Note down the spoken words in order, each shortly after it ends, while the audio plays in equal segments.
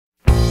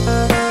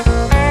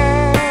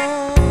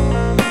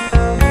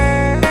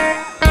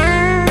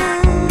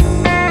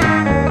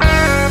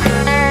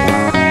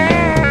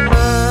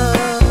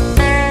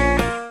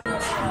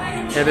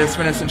there's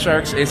Spinach and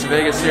Sharks, Ace of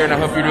Vegas here, and I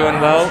hope you're doing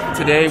well.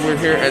 Today we're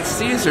here at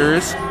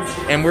Caesars,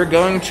 and we're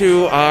going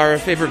to our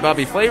favorite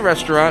Bobby Flay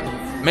restaurant,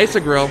 Mesa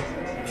Grill,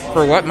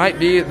 for what might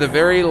be the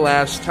very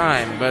last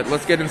time. But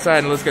let's get inside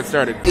and let's get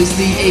started. Is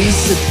the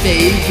Ace of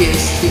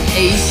Vegas, the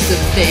Ace of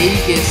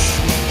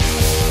Vegas.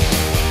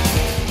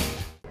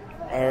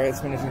 Alright,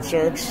 Spinach and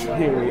Sharks,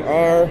 here we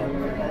are,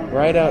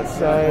 right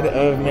outside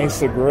of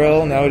Mesa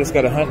Grill. Now we just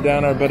gotta hunt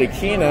down our buddy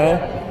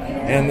Keno,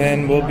 and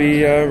then we'll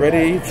be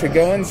ready to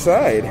go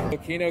inside.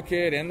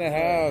 Kenokid in the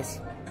house,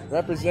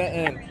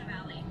 representing.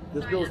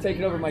 This girl's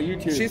taking over my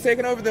YouTube. She's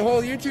taking over the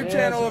whole YouTube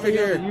channel over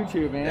here.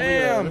 YouTube, man.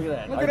 Damn, look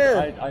at that. Look at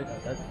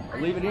her. I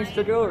leave it each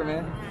took over,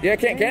 man. Yeah,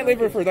 can't leave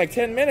her for like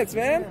 10 minutes,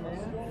 man.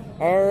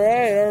 All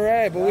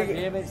right. But we.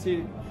 Damn it,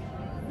 see,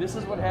 this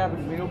is what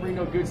happens. We don't bring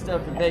no good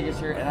stuff to Vegas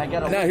here, and I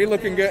gotta. No, he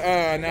looking good.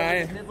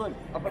 No. Look,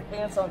 I put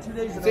pants on 2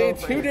 days in a See, row.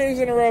 2 days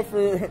in a row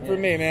for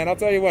me, man. I'll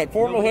tell you what,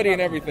 formal hoodie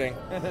and everything.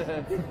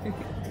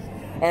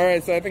 All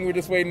right, so I think we're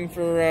just waiting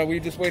for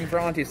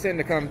Auntie Sin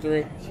to come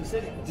through. She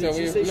said. So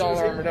we all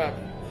armored up.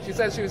 She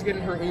said she was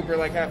getting her Uber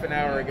like half an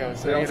hour ago.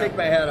 So I'll take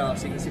my hat off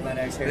so you can see my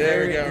next hair.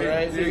 There we go,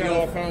 right? So you got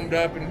all combed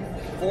up and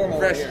formal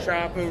fresh here.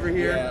 chop over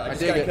here. Yeah, I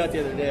just dig got it. cut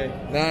the other day.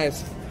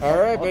 Nice. All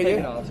right, I'll take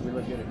it off so we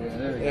look good at doing it.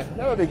 There we go. Yeah,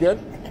 that would be good.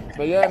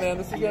 But yeah, man,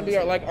 this is gonna be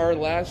our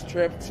last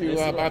trip to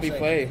Bobby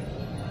Flay.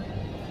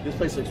 This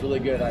place looks really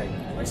good. I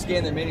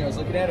scanned the menu. I was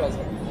looking at it. I was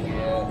like,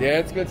 yeah. Yeah,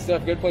 it's good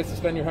stuff. Good place to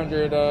spend your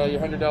 $100 meal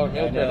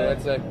credit,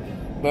 I'd say.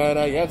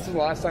 But yeah, this is the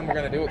last time we're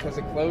gonna do it because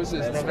it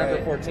closes November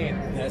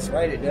 14th. That's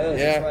right, it does.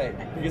 Yeah. That's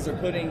right. Because they're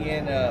putting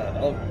in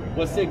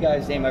what's the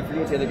guy's name? I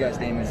forget what the other guy's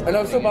name is. I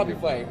know, it's still Bobby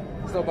Flay.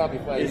 Still Bobby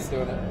Flay. He's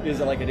doing it. Is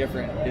it like a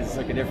different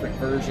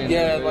version?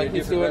 Yeah, like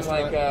he's doing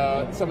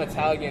like some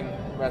Italian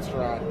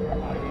restaurant.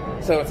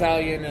 So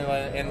Italian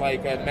and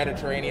like a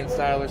Mediterranean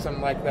style or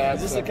something like that.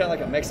 Is this kind of like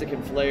a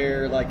Mexican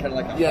flair, like kind of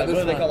like a yeah? what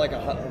do they call like a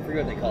I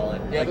forget what they call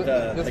it. Yeah, like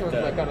this one's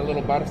like kind of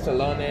little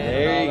Barcelona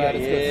there and all that.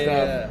 You go. It's good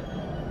stuff.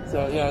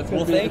 So yeah, it's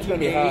gonna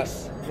be hot.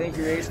 Thank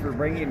you, Ace, for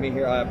bringing me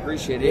here. I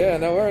appreciate it. Yeah,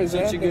 no worries,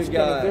 man. Such a good Thanks for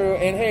coming guy. through.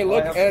 And hey,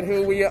 look at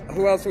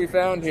who else we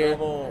found here.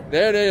 Trouble.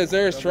 There it is.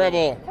 There's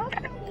Trouble.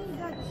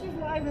 She's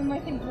live and my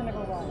thing's gonna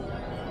go wrong.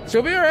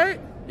 She'll be all right.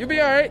 You'll be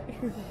all right.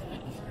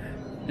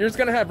 You're just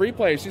gonna have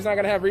replay. She's not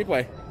gonna have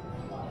replay.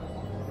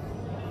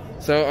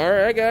 So, all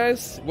right,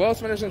 guys. Well,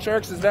 Spinach and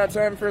Sharks, it's about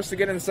time for us to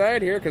get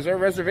inside here because our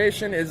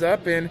reservation is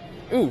up in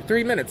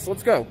 3 minutes.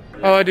 Let's go.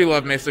 Oh, I do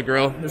love Mesa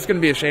Grill. It's gonna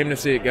be a shame to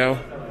see it go.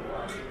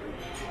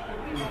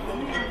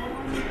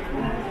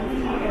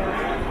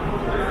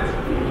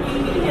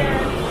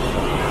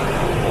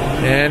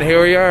 And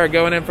here we are,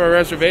 going in for a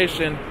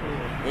reservation.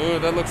 Ooh,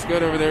 that looks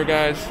good over there,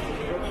 guys.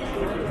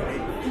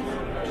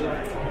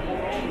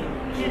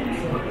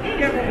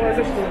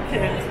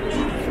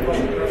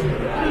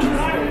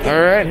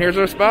 All right, here's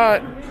our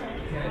spot.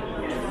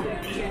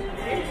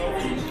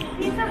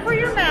 These are for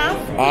your mask.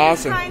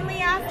 Awesome. Kindly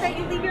ask that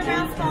you leave your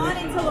mask on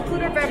until the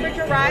food or beverage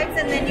arrives,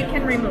 and then you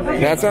can remove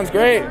it. That sounds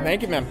great.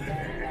 Thank you, ma'am.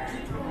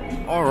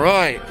 All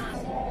right.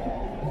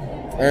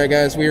 All right,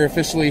 guys, we are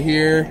officially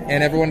here,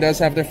 and everyone does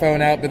have their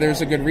phone out, but there's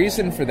a good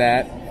reason for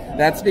that.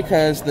 That's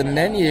because the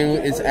menu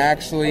is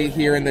actually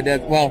here in the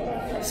dead. Well,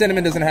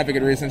 Cinnamon doesn't have a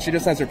good reason. She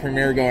just has her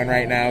premiere going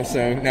right now,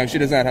 so no, she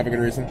does not have a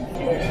good reason.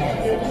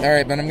 All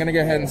right, but I'm going to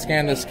go ahead and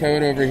scan this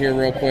code over here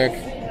real quick.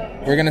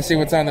 We're going to see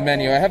what's on the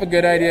menu. I have a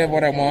good idea of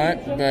what I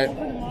want, but...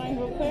 Mine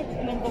real quick,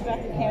 and then go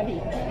back to candy.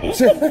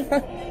 It's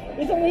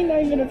only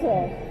 9 minutes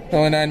long.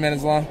 Only 9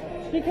 minutes long?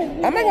 Because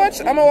I'm gonna watch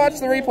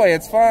the replay.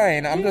 It's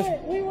fine.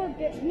 We were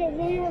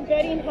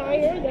betting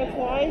higher. That's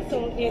why.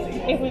 So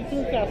it went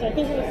through fast. I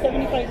think it was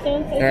 75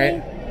 cents. I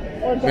think.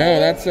 Or no,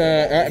 that's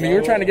I mean, you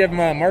were trying to give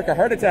Mark a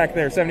heart attack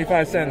there.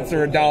 75 cents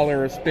or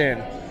 $1 a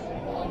spin.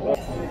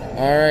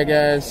 All right,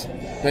 guys.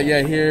 But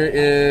yeah, here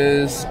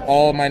is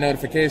all my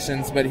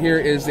notifications. But here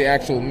is the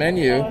actual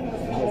menu,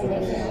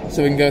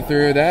 so we can go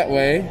through that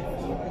way.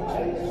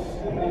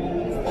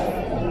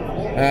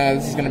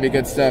 This is gonna be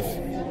good stuff.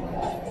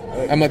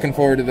 I'm looking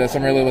forward to this.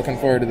 I'm really looking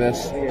forward to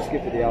this. And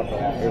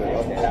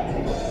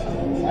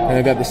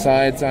I've got the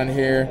sides on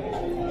here.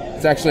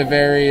 It's actually a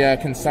very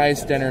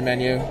concise dinner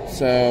menu,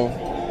 so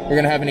we're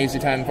going to have an easy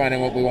time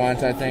finding what we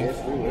want, I think.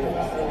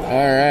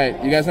 All right.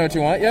 You guys know what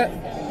you want yet?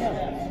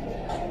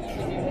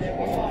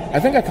 I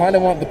think I kind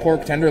of want the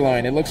pork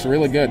tenderloin. It looks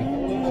really good.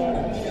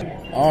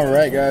 All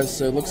right, guys.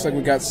 So it looks like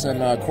we got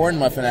some corn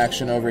muffin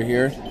action over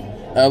here.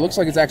 It looks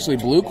like it's actually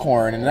blue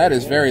corn, and that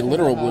is very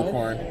literal blue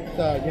corn.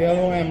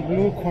 Yellow and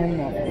blue corn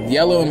muffin.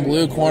 Yellow and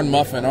blue corn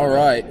muffin. All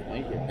right.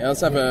 Yeah, let's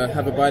have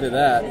a bite of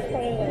that.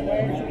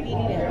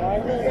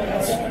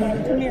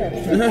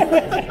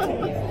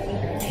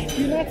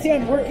 Do not see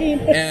I'm working.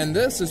 And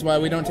this is why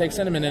we don't take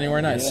Cinnamon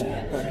anywhere nice.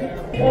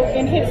 Oh,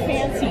 in his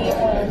fancy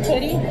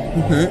hoodie.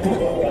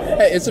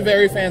 Hey, it's a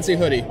very fancy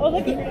hoodie. Oh,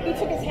 look, he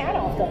took his hat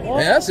off though.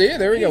 Yeah, see,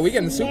 there we go. We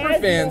getting super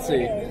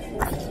fancy.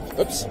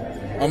 Oops.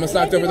 Almost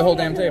knocked over the whole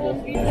damn table.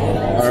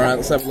 All right,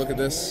 let's have a look at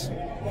this.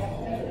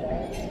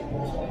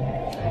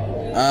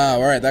 Ah,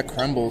 all right, that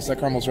crumbles. That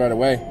crumbles right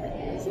away.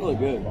 really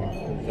good.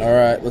 All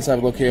right, let's have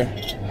a look here.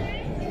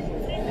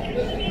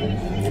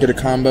 Get a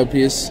combo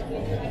piece.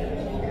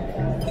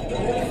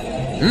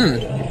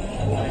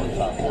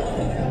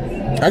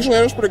 Actually,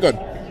 that was pretty good.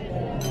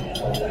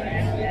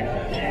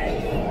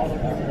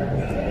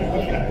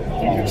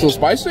 So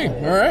spicy. All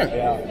right.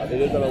 Yeah,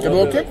 it is Get a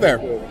little kick there.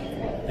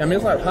 I mean,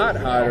 it's not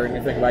hot or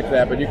anything like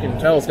that, but you can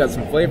tell it's got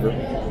some flavor.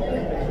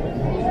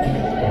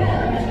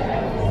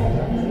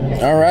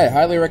 All right,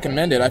 highly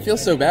recommended. I feel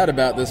so bad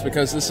about this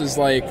because this is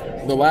like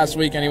the last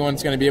week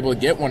anyone's going to be able to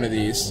get one of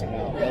these.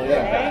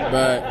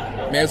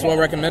 But may as well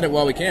recommend it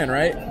while we can,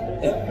 right?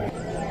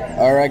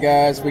 All right,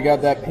 guys, we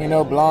got that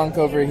Pinot Blanc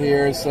over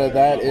here. So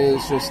that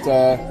is just,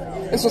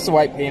 it's just a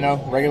white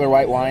Pinot, regular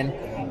white wine.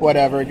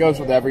 Whatever, it goes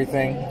with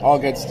everything. All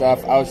good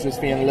stuff. I was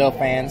just being a little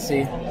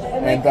fancy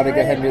and thought I'd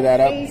go ahead and do that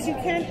up. You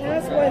can't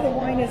ask why the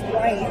wine is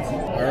white.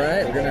 All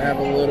right, we're going to have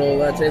a little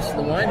taste of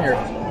the wine here.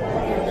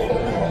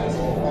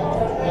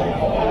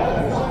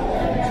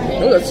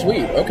 Oh, that's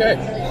sweet. Okay.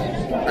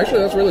 Actually,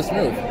 that's really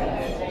smooth.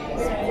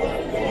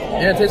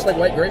 Yeah, it tastes like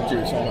white grape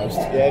juice almost.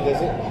 Yeah,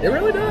 does it? It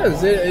really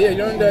does. You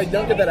don't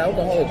get that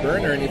alcoholic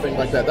burn or anything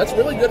like that. That's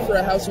really good for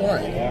a house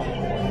wine. Yeah.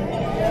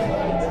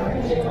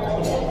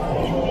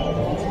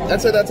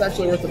 I'd say that's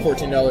actually worth the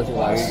 $14 or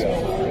less. There you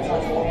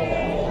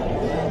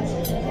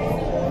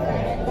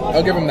go.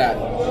 I'll give him that.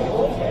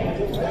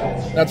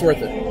 That's worth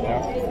it.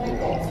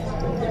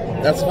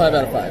 That's a 5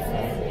 out of 5.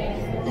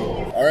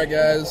 All right,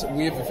 guys,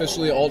 we've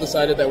officially all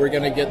decided that we're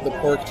going to get the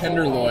pork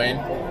tenderloin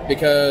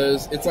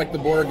because it's like the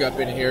Borg up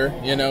in here.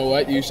 You know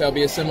what? You shall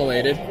be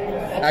assimilated.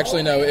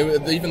 Actually, no,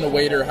 even the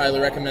waiter highly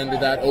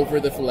recommended that over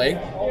the filet.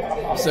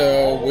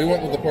 So we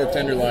went with the pork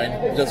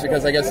tenderloin just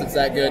because I guess it's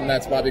that good and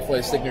that's Bobby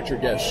Flay's signature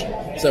dish.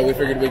 So we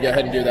figured we'd go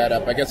ahead and do that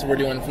up. I guess if we're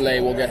doing filet,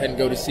 we'll go ahead and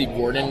go to see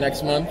Gordon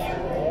next month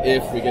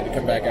if we get to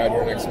come back out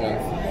here next month.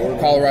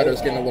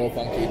 Colorado's getting a little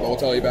funky, but we'll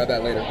tell you about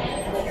that later.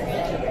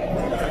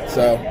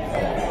 So,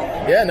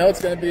 yeah, no,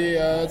 it's gonna be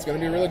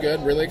really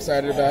good. Really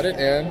excited about it,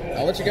 and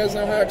I'll let you guys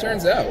know how it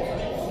turns out.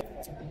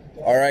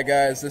 All right,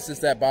 guys, this is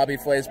that Bobby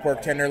Flay's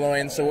pork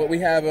tenderloin. So what we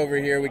have over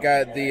here, we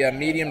got the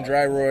medium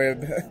dry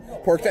rib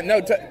pork. Keno,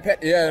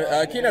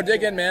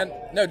 dig in, man.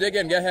 No, dig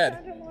in. Go ahead.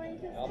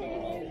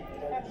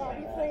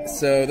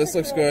 So this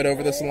looks good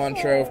over the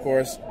cilantro, of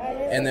course,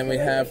 and then we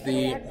have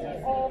the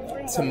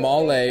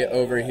tamale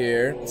over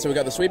here. So we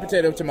got the sweet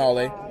potato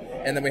tamale,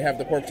 and then we have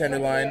the pork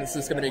tenderloin. This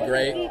is going to be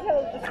great.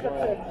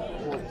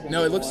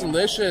 No, it looks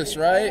delicious,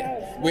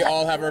 right? We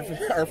all have our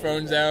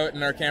phones out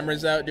and our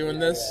cameras out doing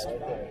this.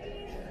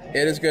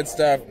 It is good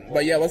stuff.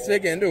 But yeah, let's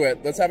dig into it.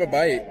 Let's have a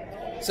bite.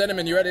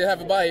 Cinnamon, you ready to have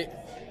a bite?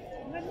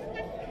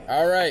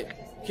 All right.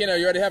 Keno,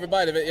 you ready to have a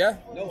bite of it, yeah?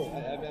 No,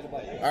 I haven't had a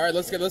bite. All right,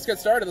 let's get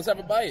started. Let's have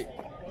a bite.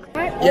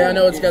 Yeah, I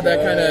know it's got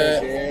that kind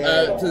of,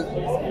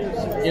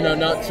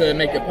 not to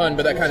make a pun,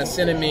 but that kind of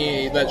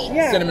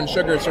cinnamon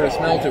sugar sort of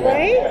smell to it.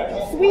 Right?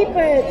 Sweet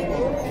but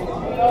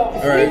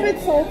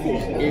salty.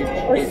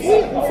 Or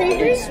sweet and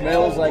savory? It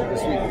smells like the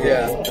sweet potato.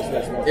 Yeah.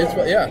 It's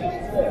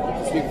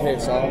Sweet potato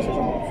sauce or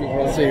something.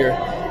 Let's see here.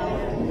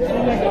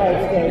 Oh my God,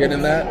 it's good. Get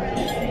in that.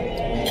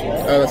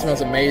 Oh, that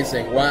smells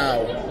amazing.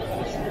 Wow.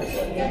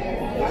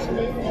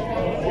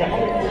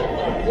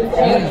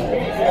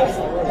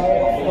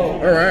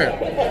 All right.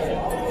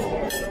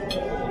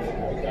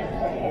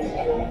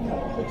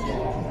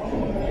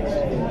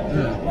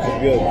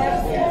 Good.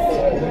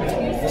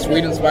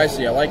 Sweet and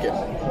spicy. I like it. I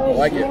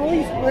like it.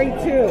 Tamale's great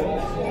too.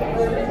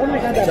 Oh my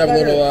God, Let's that's have a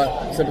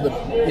little sip of the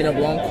Pinot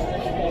Blanc.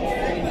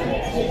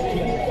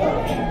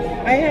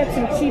 I had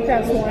some cheap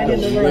ass wine in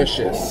the room.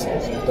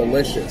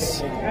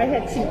 Delicious. I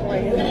had cheap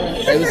wine in the room.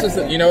 Hey,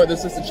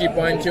 this is the cheap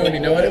wine too, and you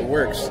know what? It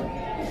works.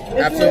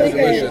 Absolutely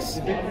really delicious.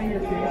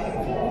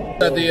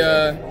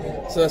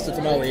 So that's the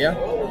tamale, yeah?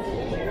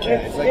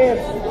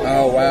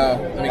 Oh wow.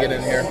 Let me get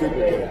in here.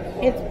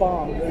 It's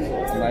bomb.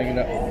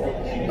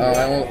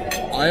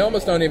 I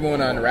almost don't even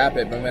want to unwrap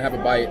it, but I'm gonna have a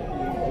bite.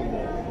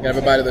 I'm gonna have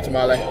a bite of the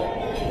tamale.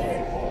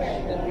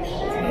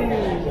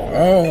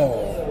 Oh,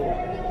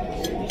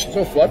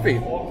 so fluffy.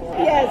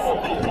 Yes.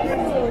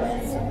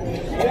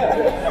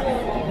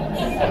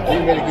 You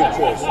made a good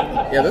choice.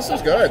 Yeah, this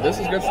is good. This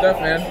is good stuff,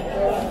 man.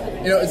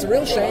 You know, it's a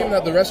real shame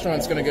that the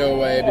restaurant's going to go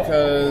away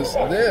because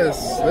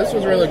this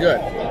was really good.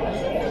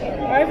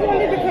 I've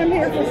wanted to come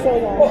here for so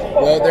long.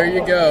 Well, there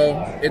you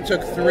go. It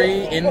took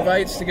 3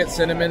 invites to get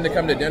Cinnamon to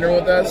come to dinner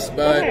with us,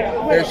 but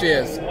there she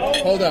is.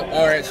 Hold up.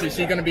 All right, she's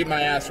going to beat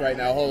my ass right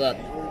now. Hold up.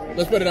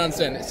 Let's put it on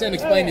Sin. Sin,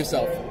 explain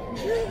yourself.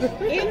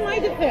 In my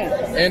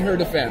defense. In her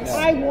defense.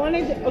 I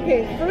wanted to,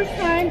 first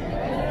time,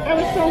 I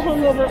was so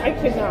hungover, I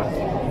could not.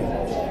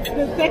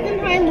 The second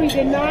time, we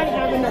did not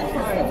have enough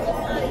time.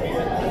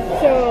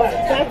 So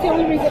that's the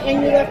only reason,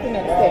 and you left the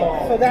next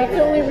day. So that's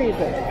the only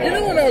reason. You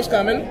knew when I was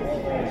coming.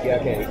 Yeah,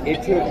 okay.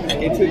 It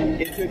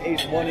took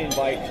Ace 1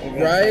 invite.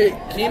 Right?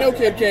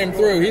 Kenokid came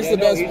through. He's the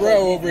best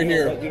bro over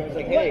here. He was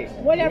like, hey.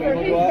 Whatever,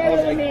 he's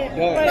better than me.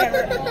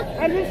 Whatever.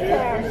 I'm just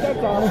trash, that's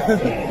all.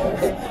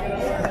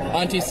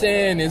 Auntie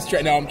Sin is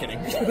no, I'm kidding.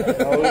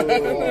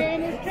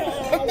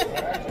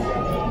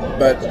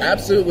 But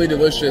absolutely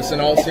delicious.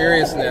 In all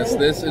seriousness,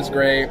 this is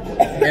great.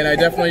 And I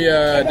definitely,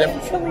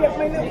 Chili up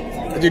my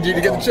nose. did you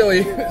get the chili?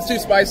 It's too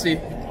spicy.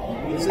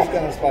 This is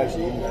kind of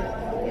spicy.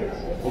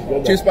 It's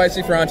good, Too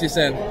spicy for Auntie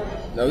Sin.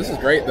 No, this is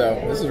great though.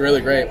 This is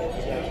really great.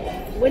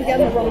 Went down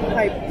the wrong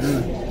pipe.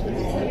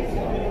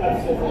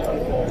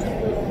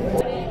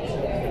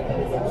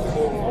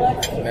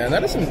 Man,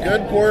 that is some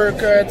good pork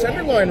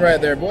tenderloin right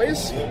there,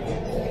 boys.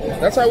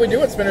 That's how we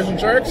do it, Spinners and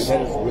Sharks.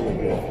 That is really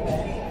good.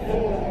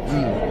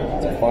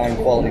 It's a fine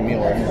quality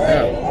meal right here.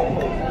 Yeah.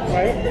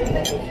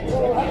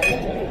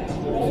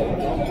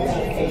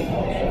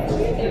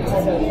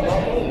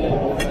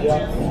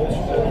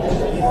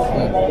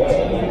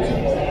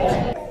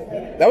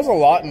 That was a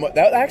lot.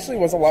 That actually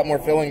was a lot more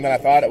filling than I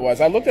thought it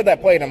was. I looked at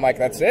that plate and I'm like,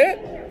 that's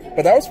it?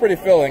 But that was pretty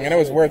filling, and it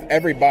was worth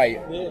every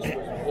bite.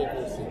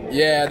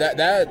 Yeah,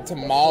 that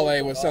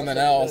tamale was something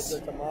else.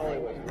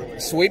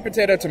 Sweet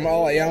potato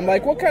tamale. I'm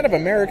like, what kind of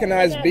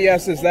Americanized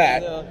BS is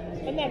that?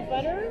 And that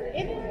butter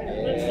in it?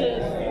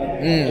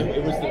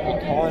 It was the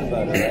pecan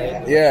butter,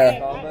 right? Yeah.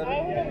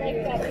 I would have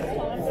liked that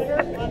pecan butter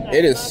on that.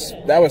 It is.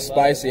 That was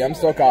spicy. I'm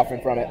still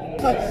coughing from it.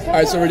 All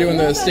right, so we're doing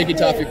the sticky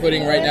toffee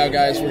pudding right now,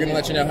 guys. We're gonna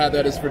let you know how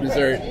that is for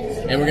dessert,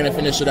 and we're gonna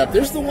finish it up.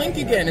 There's the wink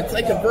again. It's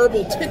like a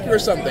verbal tick or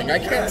something. I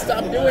can't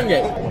stop doing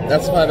it.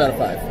 That's a 5 out of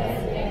 5.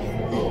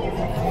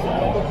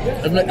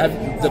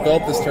 I've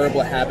developed this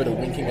terrible habit of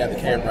winking at the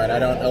camera, and I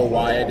don't know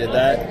why I did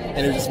that,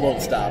 and it just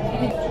won't stop.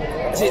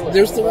 See,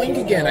 there's the wink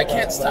again. I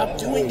can't stop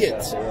doing it.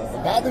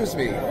 It bothers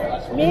me.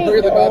 It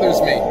really bothers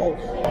me.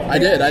 I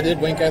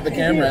did wink at the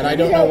camera, and I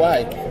don't know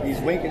why. He's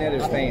winking at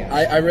his fans.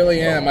 I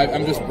really am.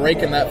 I'm just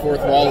breaking that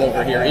fourth wall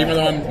over here, even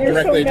though I'm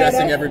directly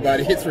addressing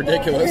everybody. It's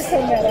ridiculous.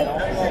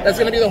 That's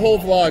going to be the whole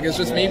vlog. It's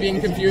just me being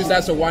confused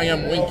as to why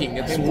I'm winking.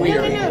 It's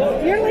weird.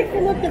 You're like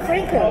the look of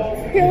Franco.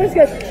 He always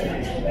goes.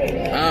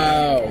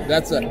 Oh,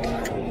 that's a...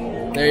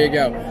 There you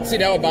go. See,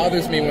 now it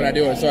bothers me when I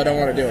do it, so I don't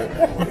want to do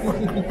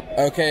it.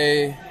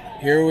 Okay,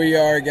 here we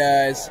are,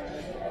 guys.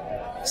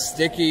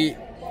 Sticky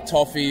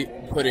toffee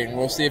pudding.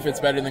 We'll see if it's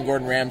better than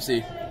Gordon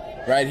Ramsay.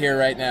 Right here,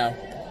 right now.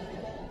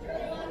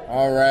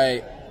 All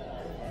right.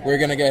 We're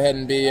going to go ahead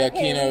and be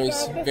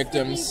Kino's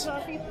victims.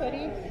 Coffee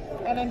pudding,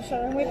 and I'm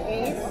sharing with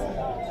Ace.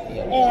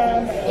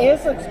 And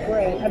Ace looks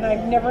great, and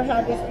I've never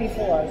had this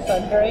before, so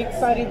I'm very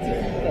excited to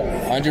eat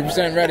this.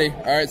 100% ready.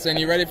 All right, Sen,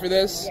 you ready for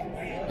this? Yeah.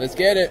 Let's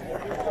get it.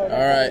 All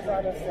right.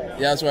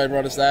 Yeah, that's why I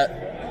brought us that.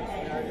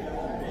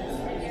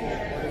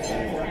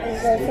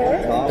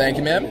 Thank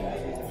you, ma'am.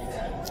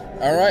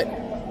 All right.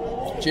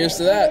 Cheers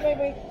to that.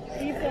 Wait.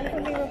 Can you film for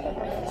me real quick?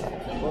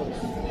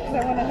 'Cause I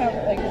want to have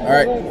like. All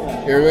right,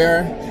 here we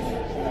are.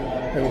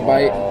 Have a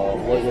bite.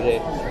 What would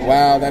it?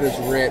 Wow, that is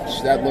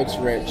rich. That looks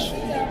rich. You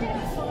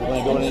want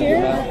to go in your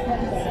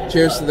mouth?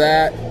 Cheers to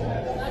that.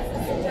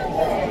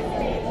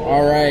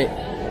 All right.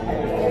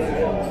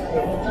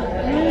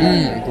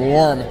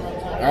 Warm.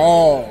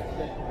 Oh,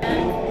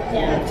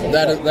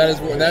 that is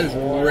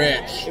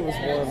rich. It was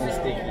warm and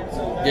sticky.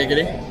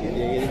 Giggity.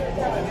 Giggity.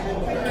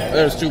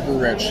 That is super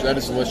rich. That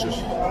is delicious.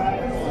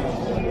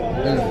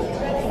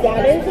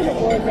 That is an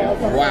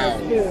orgasm. Wow.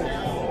 Dude.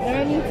 Now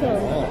I need some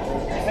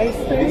ice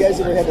cream. Have you guys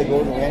ever had the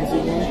Gordon Ramsay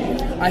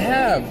one? I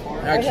have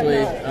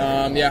actually.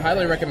 Yeah,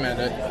 highly recommend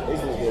it.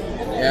 These were good.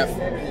 Yep.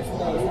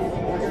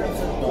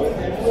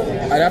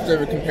 I'd have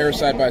to compare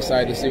side by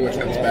side to see which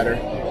one's better.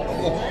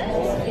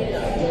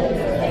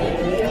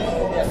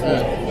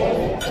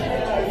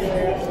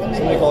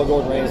 Somebody call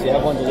Gordon Ramsay.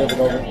 Have one delivered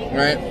over.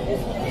 Right?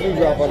 We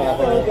drop one off.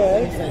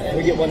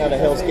 We get one out of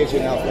Hell's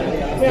Kitchen out front.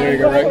 There you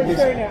go, right?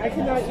 I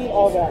cannot eat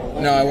all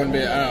that. No, I wouldn't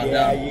be. I don't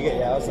know.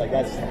 I was like,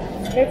 that's.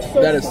 It's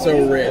so That is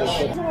so rich.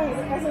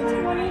 As a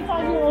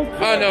 25-year-old kid.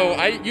 Oh no,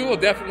 you will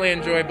definitely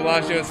enjoy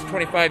Bellagio's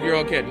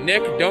 25-year-old kid.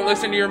 Nick, don't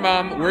listen to your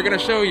mom. We're gonna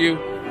show you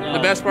the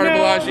best part of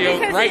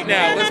Bellagio right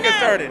now. Let's get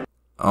started.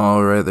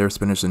 Alright there,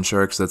 Spinners and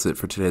Sharks, that's it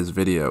for today's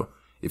video.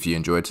 If you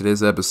enjoyed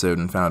today's episode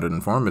and found it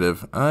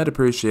informative, I'd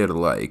appreciate a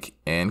like,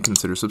 and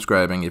consider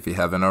subscribing if you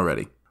haven't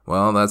already.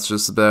 Well, that's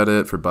just about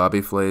it for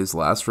Bobby Flay's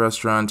last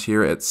restaurant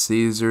here at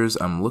Caesars.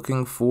 I'm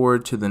looking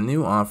forward to the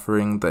new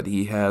offering that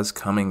he has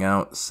coming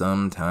out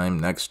sometime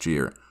next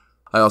year.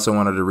 I also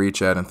wanted to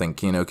reach out and thank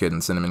Kenokid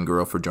and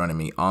Cinamongirl for joining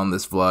me on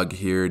this vlog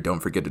here. Don't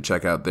forget to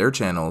check out their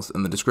channels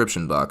in the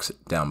description box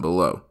down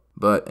below.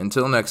 But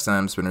until next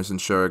time, Spinners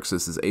and Sharks,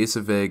 this is Ace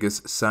of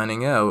Vegas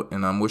signing out,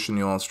 and I'm wishing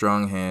you all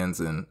strong hands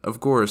and, of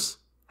course,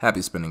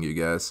 happy spinning, you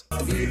guys.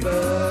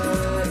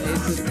 Viva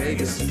Ace of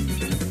Vegas.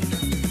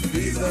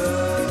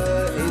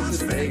 Viva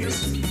Ace of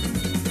Vegas.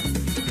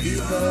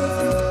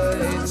 Viva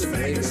Ace of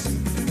Vegas.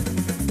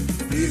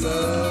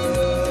 Viva